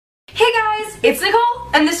it's Nicole,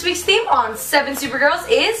 and this week's theme on 7 Supergirls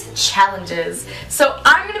is challenges. So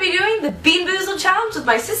I'm going to be doing the Bean Boozled challenge with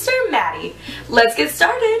my sister, Maddie. Let's get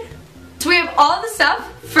started. So we have all the stuff.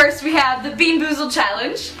 First we have the Bean Boozled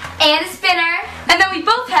challenge. And a spinner. And then we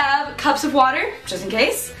both have cups of water, just in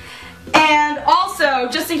case. And also,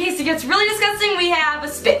 just in case it gets really disgusting, we have a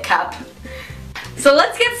spit cup. So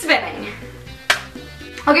let's get spinning.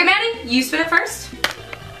 Okay, Maddie, you spin it first.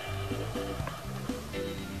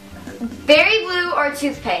 Berry blue or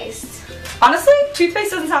toothpaste? Honestly,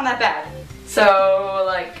 toothpaste doesn't sound that bad. So,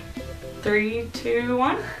 like, 3, 2,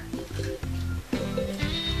 1.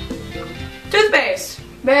 Toothpaste.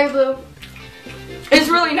 Berry blue. It's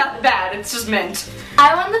really not bad, it's just mint.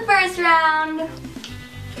 I won the first round.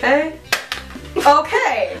 Okay.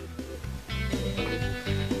 Okay.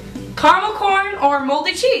 Caramel corn or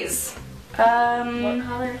moldy cheese? What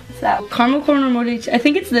color is that? Caramel corn or moldy cheese? I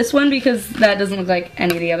think it's this one because that doesn't look like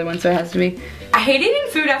any of the other ones, so it has to be. I hate eating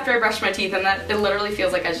food after I brush my teeth, and that it literally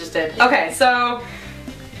feels like I just did. Okay, so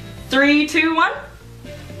 3, 2, 1.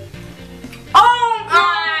 Oh!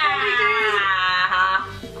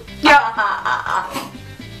 Yeah.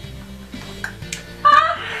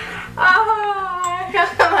 I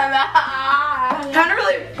kind of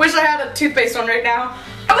really wish I had a toothpaste one right now.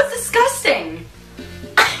 That was disgusting.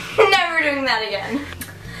 Never doing that again.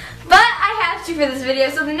 But I have to for this video,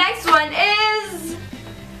 so the next one is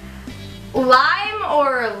lime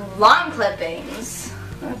or lawn clippings.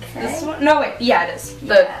 Okay. This one? No, wait. Yeah, it is.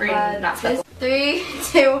 The green, not special. 3,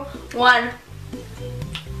 2, 1.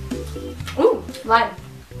 Ooh, lime.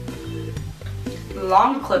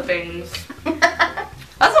 Lawn clippings.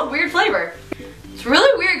 That's a weird flavor. It's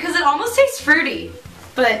really weird because it almost tastes fruity,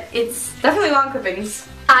 but it's definitely lawn clippings.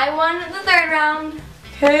 I won the third round.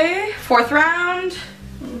 Okay, 4th round.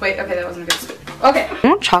 Wait, okay, that wasn't a good spin. Okay. I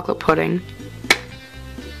want chocolate pudding.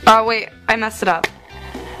 Oh, wait, I messed it up.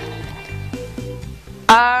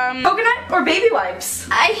 Coconut or baby wipes?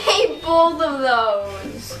 I hate both of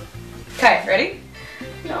those. Okay, ready?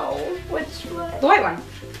 No, which one? The white one.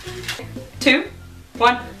 2,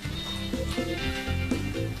 1.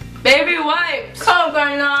 Baby wipes!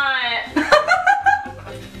 Coconut!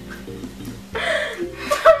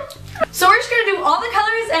 So we're just gonna do all the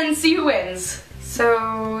colors and see who wins.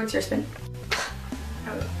 So, it's your spin.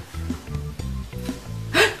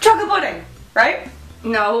 Chocolate pudding, right?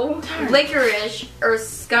 No. Licorice or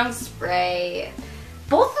skunk spray.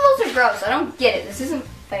 Both of those are gross. I don't get it. This isn't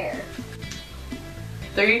fair.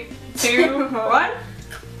 3, 2, 1.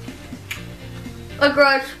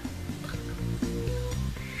 Licorice.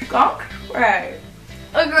 Skunk spray.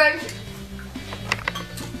 Licorice.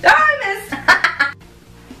 Ah, I missed!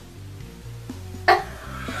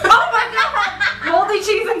 Oh my god! Moldy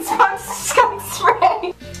cheese and skunk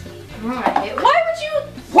spray. Alright. Why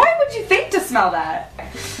would you think to smell that?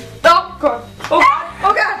 Oh god. Oh god.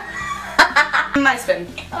 Oh god. My spin.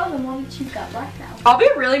 Oh, the moldy cheese got black now. I'll be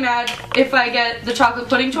really mad if I get the chocolate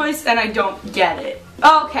pudding choice and I don't get it.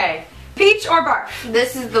 Okay. Peach or barf?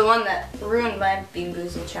 This is the one that ruined my Bean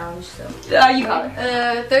Boozled challenge, so. You call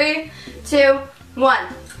it. 3, 2, 1.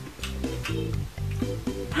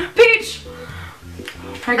 Peach!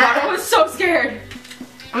 Oh my god, I was so scared.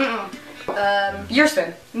 Your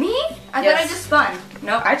spin. Me? I Yes. thought I just spun.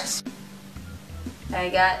 Nope. I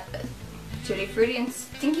got Tutti Frutti and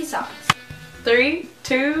Stinky Socks. 3,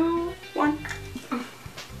 2, 1.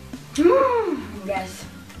 Yes.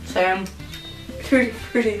 Same. Tutti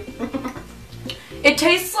Frutti. It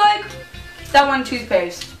tastes like that one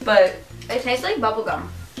toothpaste, but It tastes like bubblegum.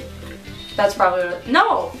 that's probably what it,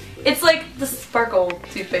 no! It's like the sparkle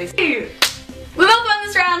toothpaste. We both won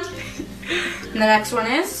this round. And the next one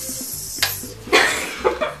is...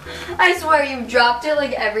 I swear you've dropped it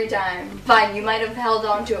like every time. Fine, you might have held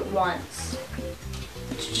on to it once.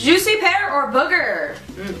 Juicy pear or booger?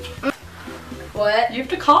 What? You have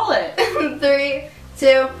to call it. 3,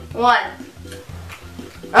 2, 1.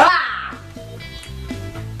 Ah!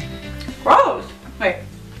 Gross. Wait.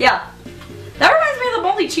 Yeah. That reminds me of the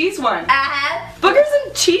moldy cheese one. Boogers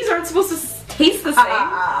and cheese aren't supposed to taste the same.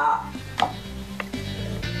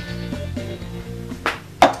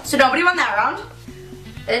 So nobody won that round?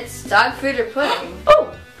 It's dog food or pudding.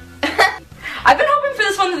 Oh! I've been hoping for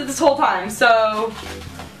this one this whole time, so...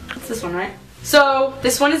 It's this one, right? So,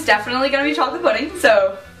 this one is definitely gonna be chocolate pudding,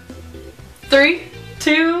 so... 3,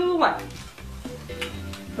 2, 1.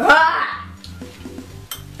 Ah!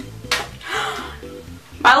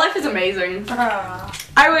 My life is amazing.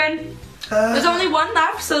 I win. There's only one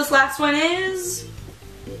left, so this last one is...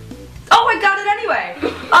 Oh, I got it anyway.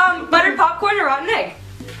 Buttered popcorn or rotten egg.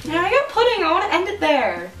 Yeah, I got pudding. I want to end it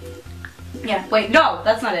there. Yeah, wait, no,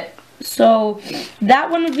 that's not it. So that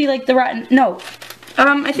one would be like the rotten. No,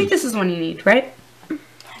 I think this is the one you need, right?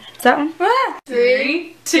 Is that one?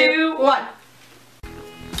 3, 2, 1.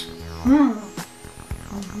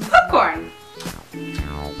 Popcorn.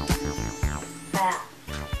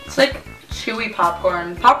 It's like chewy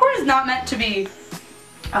popcorn. Popcorn is not meant to be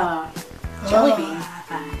jelly bean.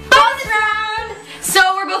 Bonus round!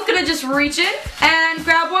 So we're both gonna just reach in and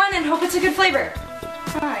grab one and hope it's a good flavor.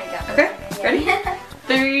 Alright, got it. Okay, ready?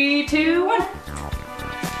 3, 2, 1.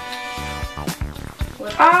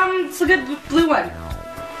 It's a good blue one.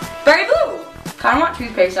 Very blue. Kinda want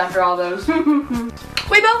toothpaste after all those.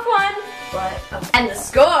 We both won. And the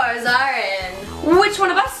scores are in. Which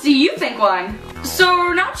one of us do you think won? So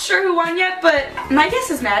we're not sure who won yet, but my guess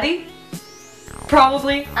is Maddie.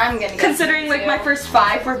 Probably. I'm gonna guess considering like my first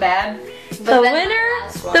 5 were bad. The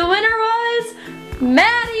winner was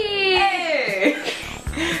Maddie. Hey!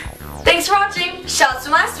 Thanks for watching. Shouts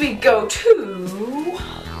from last week go to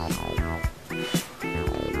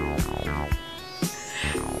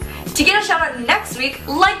To get a shout out next week,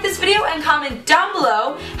 like this video and comment down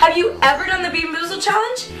below. Have you ever done the Bean Boozled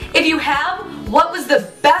challenge? If you have, what was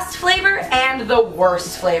the best flavor and the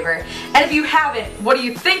worst flavor? And if you haven't, what do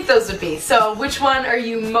you think those would be? So which one are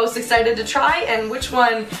you most excited to try and which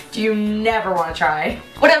one do you never want to try?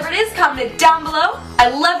 Whatever it is, comment it down below. I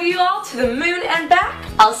love you all to the moon and back.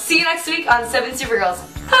 I'll see you next week on 7 Supergirls.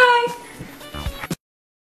 Bye!